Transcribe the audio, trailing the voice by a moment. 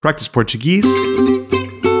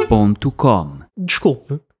practiceportuguese.com.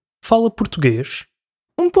 Desculpe, fala português?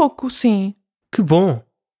 Um pouco, sim. Que bom!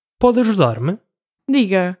 Pode ajudar-me?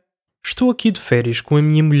 Diga. Estou aqui de férias com a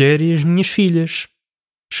minha mulher e as minhas filhas.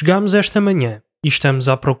 Chegámos esta manhã e estamos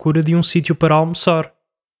à procura de um sítio para almoçar.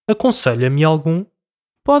 Aconselha-me algum?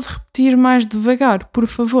 Pode repetir mais devagar, por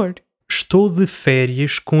favor? Estou de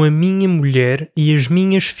férias com a minha mulher e as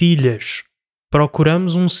minhas filhas.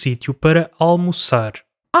 Procuramos um sítio para almoçar.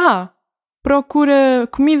 Procura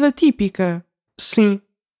comida típica. Sim,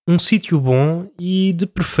 um sítio bom e, de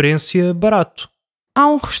preferência, barato. Há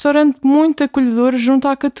um restaurante muito acolhedor junto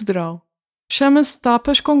à catedral. Chama-se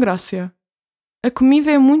Tapas com Graça. A comida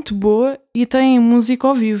é muito boa e tem música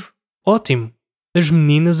ao vivo. Ótimo! As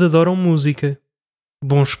meninas adoram música.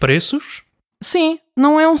 Bons preços? Sim,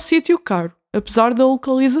 não é um sítio caro, apesar da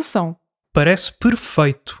localização. Parece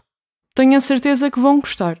perfeito. Tenho a certeza que vão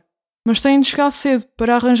gostar, mas têm de chegar cedo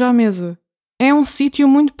para arranjar mesa. É um sítio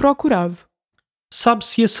muito procurado. Sabe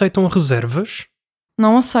se aceitam reservas?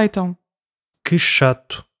 Não aceitam. Que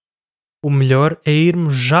chato. O melhor é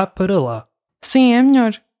irmos já para lá. Sim, é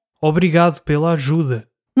melhor. Obrigado pela ajuda.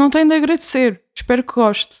 Não tem de agradecer. Espero que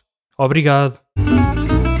goste. Obrigado.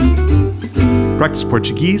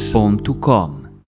 practiceportuguese.com